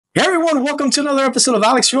Hey everyone, welcome to another episode of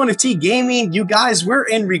Alex Ron of T Gaming. You guys, we're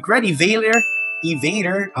in Regret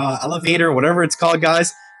Elevator, whatever it's called,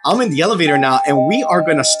 guys. I'm in the elevator now, and we are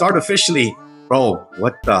gonna start officially. Bro,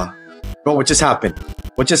 what just happened?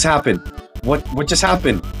 What just happened? What just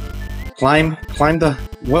happened? Climb the,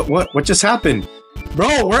 what just happened?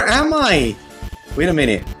 Bro, where am I? Wait a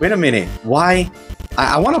minute. Why?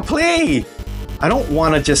 I wanna play. I don't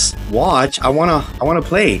wanna just watch. I wanna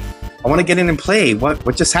play. I want to get in and play.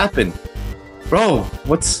 What just happened? Bro,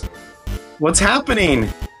 what's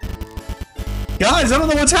happening? Guys, I don't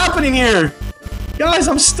know what's happening here. Guys,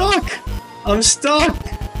 I'm stuck. Yo,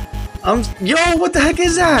 what the heck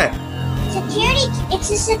is that? It's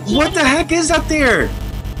a security. What the heck is that there?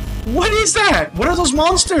 What is that? What are those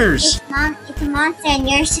monsters? It's a monster and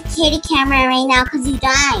you're a security camera right now because you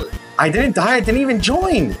died. I didn't die. I didn't even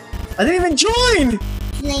join. Today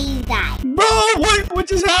you died. Bro, what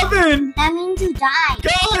just happened? That means you died.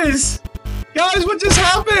 Guys, what just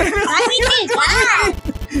happened? That means you died.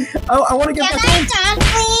 I want to get back in. Can I talk,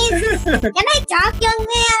 please? Can I talk, young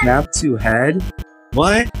man? Snap to head.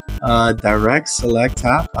 What? Direct, select,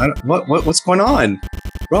 tap. What's going on?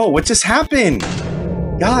 Bro, what just happened?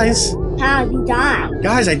 Guys. How you died?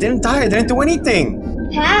 Guys, I didn't die. I didn't do anything.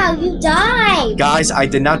 How you died? Guys, I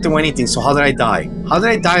did not do anything. So how did I die? How did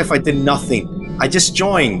I die if I did nothing? I just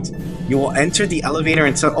joined. You will enter the elevator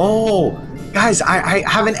and say, oh, guys, I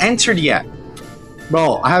haven't entered yet.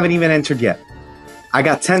 Bro, I haven't even entered yet. I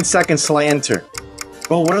got 10 seconds till I enter.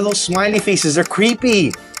 Bro, what are those smiley faces? They're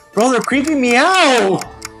creepy. Bro, they're creeping me out.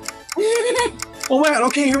 Oh man,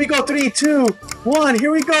 okay, here we go. 3, 2, 1, here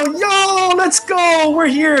we go. Yo, let's go. We're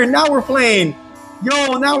here. Now we're playing.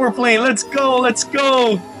 Let's go.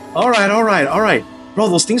 All right. Bro,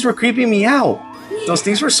 those things were creeping me out. Those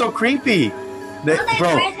things were so creepy.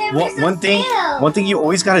 Bro, one thing you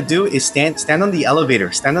always gotta do is stand on the elevator.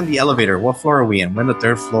 What floor are we in? We're on the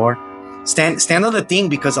 3rd floor. Stand on the thing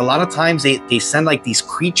because a lot of times they send like these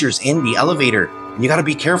creatures in the elevator, and you gotta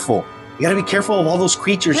be careful. You gotta be careful of all those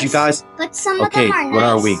creatures, you guys. But some of them are nice. What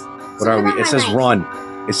are we? It says run.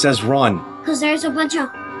 It says run. Because there's a bunch of...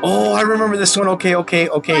 Oh, I remember this one. Okay.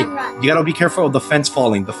 Run. You gotta be careful of the fence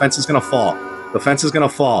falling. The fence is gonna fall. I'm not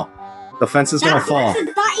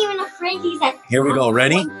even afraid he's like... Here we go.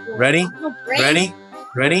 Ready? Come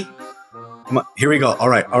on. Here we go. All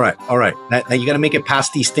right. Now you gotta make it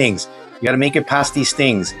past these things. You gotta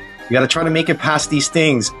try to make it past these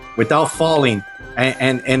things without falling.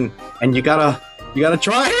 And you gotta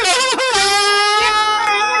try.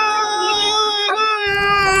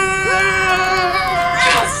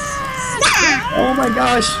 Oh my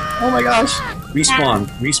gosh. Respawn.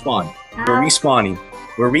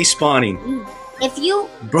 We're respawning. If you...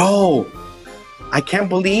 Bro, I can't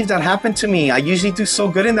believe that happened to me. I usually do so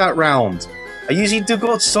good in that round. I usually do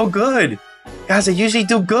go so good. Guys, I usually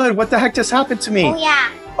do good. What the heck just happened to me? Oh, yeah.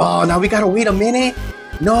 Oh, now we gotta wait a minute?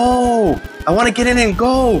 No. I want to get in and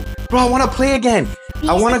go. Bro, I want to play again.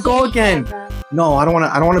 I want to go again. No, I don't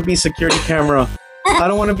want to be security camera. I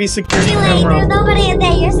don't want to be security camera. There's nobody in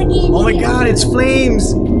there. You're security. Oh my god, it's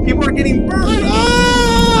flames. People are getting burned.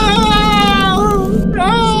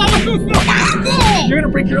 You're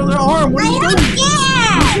gonna break your other arm. What are you doing?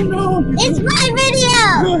 No. It's my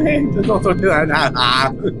video. Don't do that.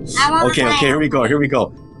 Okay, here we go,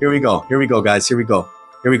 guys. Here we go.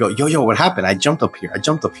 Yo, what happened? I jumped up here.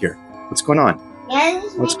 What's going on?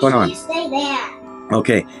 What's going on? Stay there.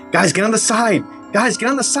 Okay, guys, get on the side.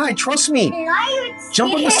 Trust me.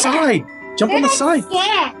 Jump on the side.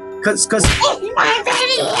 Yeah. Cause It's my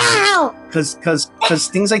video. Cause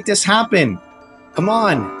things like this happen. Come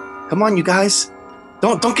on, you guys.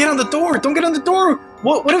 Don't get on the door.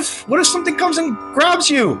 What if something comes and grabs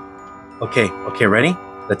you? Okay, ready?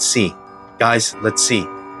 Let's see. Guys, let's see.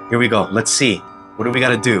 Here we go. Let's see. What do we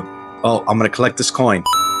gotta do? Oh, I'm gonna collect this coin.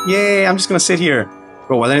 Yay, I'm just gonna sit here.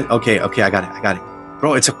 Bro, okay, I got it.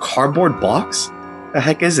 Bro, it's a cardboard box? The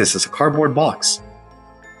heck is this? It's a cardboard box.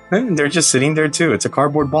 And they're just sitting there too. It's a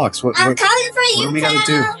cardboard box. I'm coming for you, What do we gotta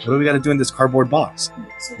do? What do we gotta do in this cardboard box?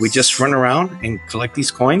 We just run around and collect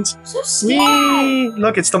these coins? So scared. Whee!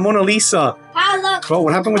 Look, it's the Mona Lisa. Look. Bro,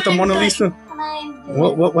 what happened with the Mona Lisa?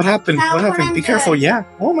 What happened? Be careful, yeah.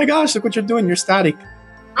 Oh my gosh, look what you're doing. You're static.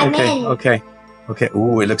 Okay.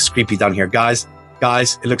 Ooh, it looks creepy down here. Guys,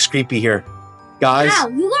 it looks creepy here. Guys,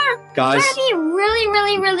 you gotta be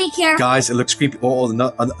really careful. Guys, it looks creepy. Oh,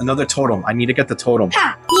 another totem. I need to get the totem.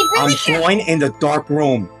 I'm going in the dark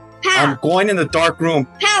room. I'm going in the dark room.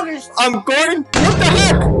 I'm going. What the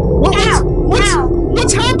heck?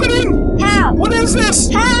 What's happening? What is this?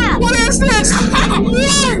 What is this?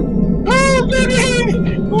 Oh, baby!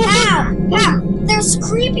 There's there's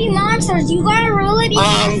creepy monsters. You gotta really be.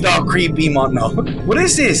 I'm the creepy mon. No. What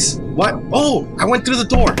is this? What? Oh, I went through the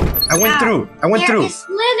door. I went through. It's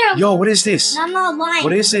literally. Yo, what is this? I'm not lying.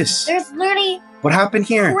 What is this? There's literally What happened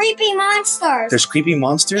here? creepy monsters. There's creepy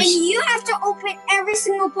monsters? And you have to open every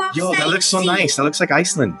single box. Yo, that looks so you nice. see. That looks like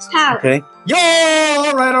Iceland. How? Okay. Yo,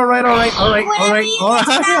 all right. Whenever you get to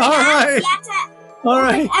that map, you have to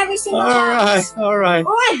open every single box. All right.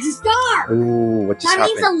 Oh, it's dark. Ooh, what just That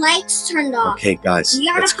means the happened? lights turned off. Okay, guys, You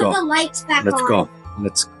gotta let's put go. the lights back Let's on. go.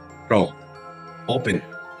 Let's go. Open.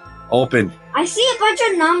 Open. I see a bunch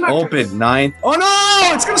of numbers. Open. 9. Oh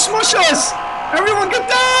no! It's gonna smush us! Everyone get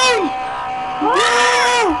down! What?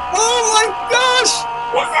 No! Oh my gosh!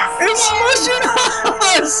 It's smushing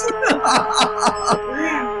us!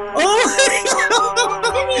 Oh my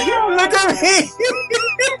god! Look at me!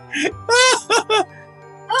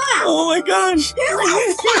 Oh my gosh!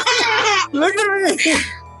 Look at me!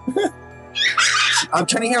 I'm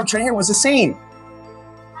trying to hear. What's it saying?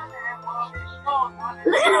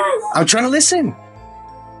 I'm trying to listen.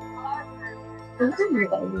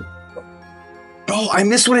 Bro, I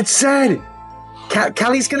missed what it said.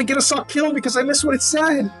 Callie's gonna get us all killed because I missed what it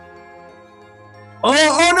said.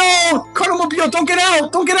 Oh no! Cartomobile, don't get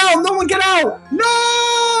out! Don't get out! No one get out!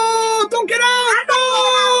 No! Don't get out!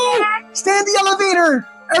 No! Stay in the elevator!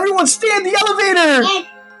 Everyone stay in the elevator!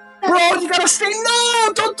 Bro, you gotta stay.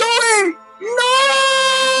 No! Don't do it! No!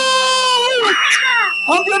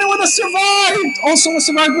 I'm the only one that survived! Oh, someone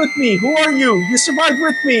survived with me. Who are you? You survived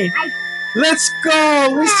with me. Let's go!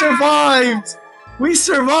 We survived! We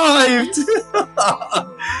survived!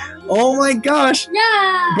 Oh my gosh!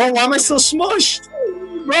 No. Bro, why am I still smushed?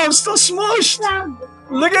 Bro, I'm still smushed!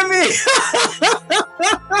 Look at me!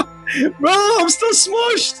 Bro, I'm still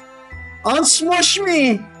smushed! Unsmush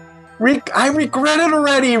me! I regret it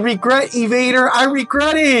already! Regret evader, I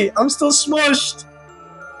regret it! I'm still smushed!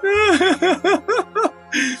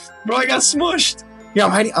 Bro, I got smushed! Yeah,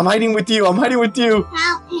 I'm hiding with you, How can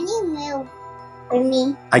you move for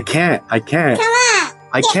me? I can't. Come on.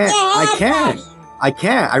 I can't.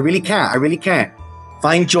 I really can't.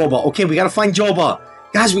 Find Joba. Okay, we gotta find Joba.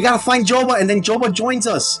 Guys, we gotta find Joba and then Joba joins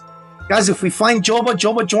us. Guys, if we find Joba,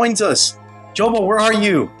 Joba joins us. Joba, where are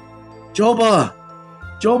you? Joba,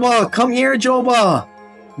 come here, Joba.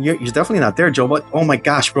 You're definitely not there, Joba. Oh my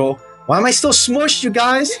gosh, bro. Why am I still smushed, you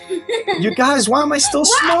guys? You guys, why am I still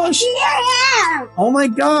smushed? Oh my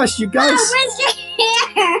gosh, you guys. Where's your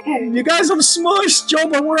hair? You guys, I'm smushed.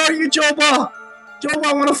 Joba, where are you, Joba? Joba,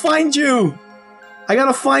 I want to find you. I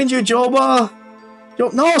gotta find you, Joba.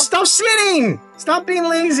 No, stop sitting. Stop being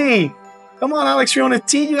lazy. Come on, Alex, you're on a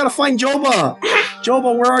team. You gotta find Joba.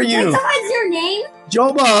 Joba, where are you? What's your name?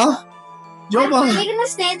 Joba. Are you gonna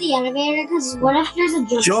stay in the elevator? Because what if there's a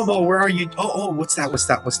jump? Joba, where are you? Oh, what's that?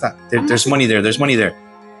 There's money there. There's money there.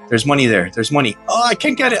 There's money. Oh, I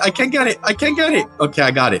can't get it. Okay,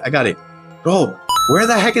 I got it. Bro, where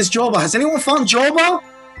the heck is Joba? Has anyone found Joba?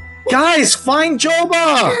 Guys, find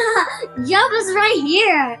Joba! Joba's right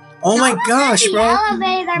here. Oh my gosh, bro.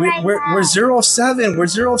 We're 07. We're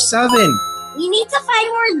 07. We need to find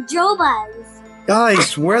more Jobas.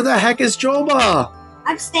 Guys, where the heck is Joba?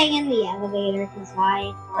 I'm staying in the elevator because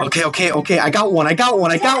Okay. I got one. I found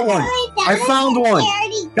one.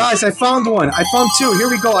 Guys, I found one. I found 2. Here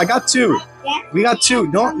we go. I got 2. We got 2.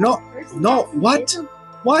 No. What?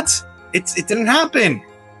 It didn't happen.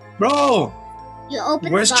 Bro. You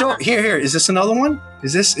open Where's the Joe? box. Here. Is this another one?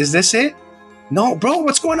 Is this it? No, bro.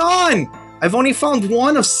 What's going on? I've only found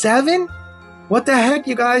 1 of 7. What the heck,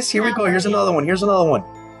 you guys? Here we go. Here's another one.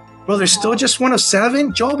 Bro, there's still just 1 of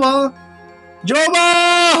 7. Joba!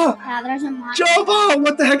 There's a monster. Joba!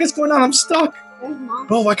 What the heck is going on? I'm stuck. There's monsters.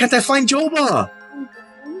 Bro, why can't I find Joba?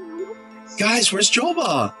 Guys, where's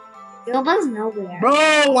Joba? Joba's nowhere.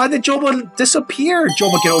 Bro, why did Joba disappear?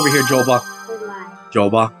 Joba, get over here, Joba.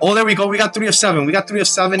 Joba. Oh, there we go. We got 3 of 7. We got 3 of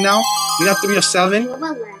 7 now. We got 3 of 7. Joba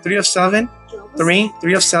left. 3 of 7. Joba's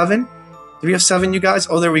 3 of 7. 3 of 7, you guys.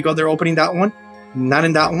 Oh, there we go. They're opening that one. Not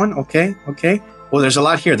in that one. Okay. Oh, there's a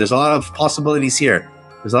lot here. There's a lot of possibilities here.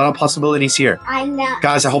 I know.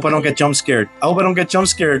 Guys, I hope I don't get jump scared.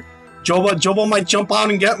 Joba might jump out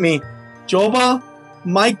and get me. Joba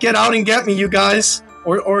might get out and get me, you guys.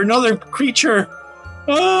 Or another creature.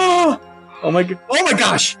 Oh my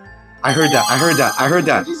gosh. I heard that. I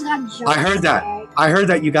just got jumped I heard that. scared. I heard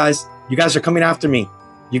that, you guys. You guys are coming after me.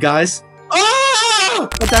 You guys. Oh!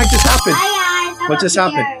 What the heck just happened? Hi guys. What just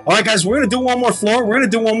happened? All right, guys, we're going to do one more floor.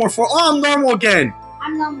 Oh, I'm normal again.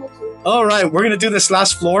 I'm normal too. All right, we're going to do this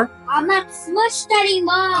last floor. I'm not smushed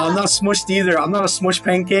anymore. I'm not smushed either. I'm not a smushed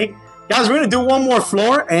pancake. Guys, we're going to do one more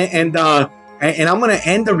floor. And and I'm gonna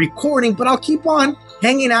end the recording, but I'll keep on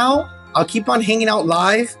hanging out. I'll keep on hanging out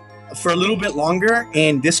live for a little bit longer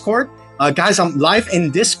in Discord. Guys, I'm live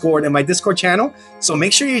in Discord in my Discord channel, so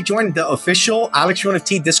make sure you join the official Alex Real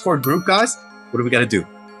NFT Discord group, guys. What do we gotta do?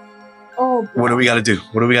 Oh, what do we gotta do?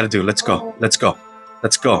 What do we gotta do? Let's go. Let's go.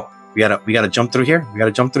 Let's go. We gotta jump through here. We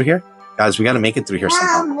gotta jump through here. Guys, we gotta make it through here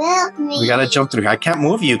somehow. We gotta jump through here. I can't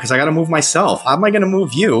move you because I gotta move myself. How am I gonna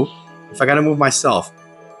move you if I gotta move myself?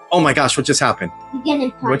 Oh my gosh, what just happened? You get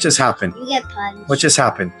punched. What just happened? You get punched. What just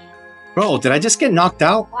happened? Bro, did I just get knocked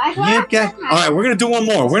out? Why do I You have get... to- Alright, we're gonna do one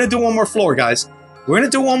more. We're gonna do one more floor, guys. We're gonna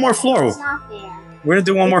do one more floor. It's not fair. We're gonna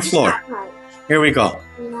do one more You just floor. got punched. Here we go.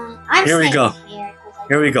 I'm Here we staying go. Here, 'cause I-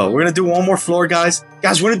 Here we go. We're gonna do one more floor, guys.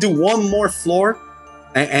 Guys, we're gonna do one more floor,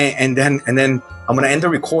 and then I'm gonna end the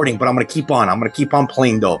recording. But I'm gonna keep on. I'm gonna keep on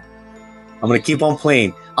playing though. I'm gonna keep on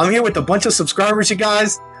playing. I'm here with a bunch of subscribers, you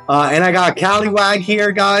guys, and I got Callywag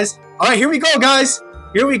here, guys. All right, here we go, guys.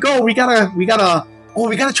 Here we go. We gotta. Oh,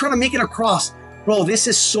 we gotta try to make it across, bro. This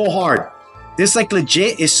is so hard. This like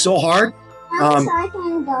legit is so hard. I'm sorry, I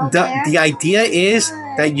can go there. The idea is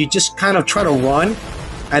that you just kind of try to run,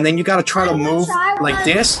 and then you gotta try to move like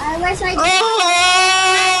this. I wish I did.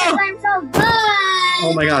 Oh! I'm so good.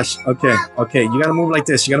 Oh my gosh. Okay. Okay. You gotta move like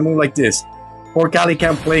this. You gotta move like this. Poor Callie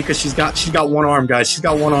can't play because she's got one arm, guys. She's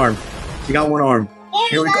got one arm. She got one arm.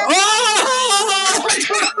 Here we go. Oh!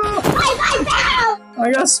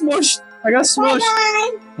 I got smushed. I got smushed.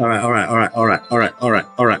 All right. All right. All right. All right. All right. All right.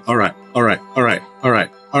 All right. All right. All right. All right. All right.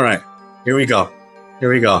 All right. Here we go. Here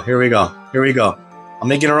we go. Here we go. Here we go. I'm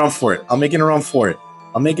making a run for it. I'm making a run for it.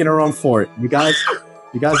 I'm making a run for it. You guys.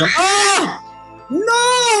 Ah!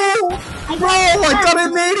 No! Bro, I thought I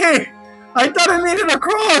made it. I thought I made it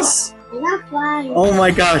across. I got flung. Oh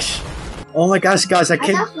my gosh. Oh my gosh, guys. I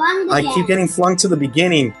got flung keep again. getting flung to the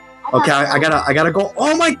beginning. Okay, I gotta go.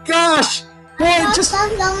 Oh my gosh. Boy,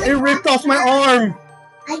 it ripped off my arm.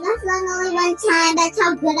 I got flung only one time. That's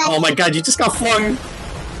how good I am. Oh my god, you just got flung.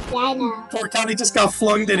 Yeah, I know. Poor Callie just got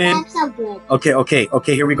flung it in. That's so good.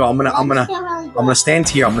 Okay, here we go. I'm gonna Really good. stand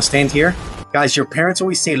here. I'm gonna stand here. Guys, your parents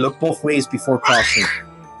always say look both ways before crossing.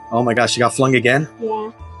 Oh my gosh, you got flung again?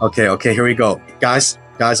 Yeah. Okay, here we go. Guys,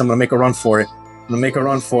 I'm gonna make a run for it. I'm gonna make a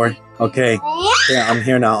run for it. Okay. Yeah, I'm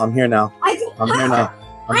here now. I'm here now. I exploded,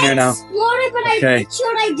 but Okay. I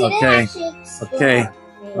showed I didn't Okay. actually explode.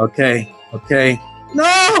 Okay.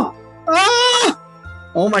 No! Ah!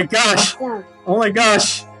 Oh my gosh. Go. Oh my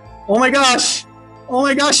gosh. Oh my gosh. Oh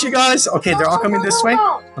my gosh, you guys. Okay, they're all coming this way.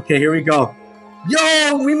 Okay, here we go.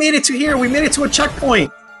 Yo, we made it to here. We made it to a checkpoint.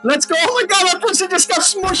 Let's go. Oh my god, that person just got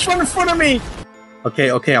smushed right in front of me. Okay,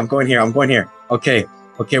 I'm going here. Okay,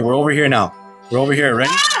 we're over here now. We're over here. Ready?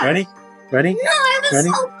 No, I was Ready?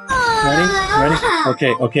 so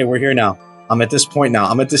fun. Okay, we're here now. I'm at this point now.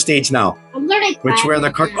 I'm at this stage now. I'm gonna cry. Where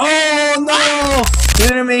the car... Oh, no! We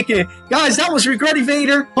didn't make it. Guys, that was Regret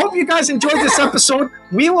Evader. Hope you guys enjoyed this episode.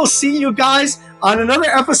 We will see you guys on another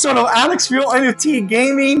episode of Alex Real NFT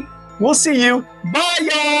Gaming. We'll see you. Bye,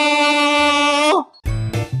 y'all!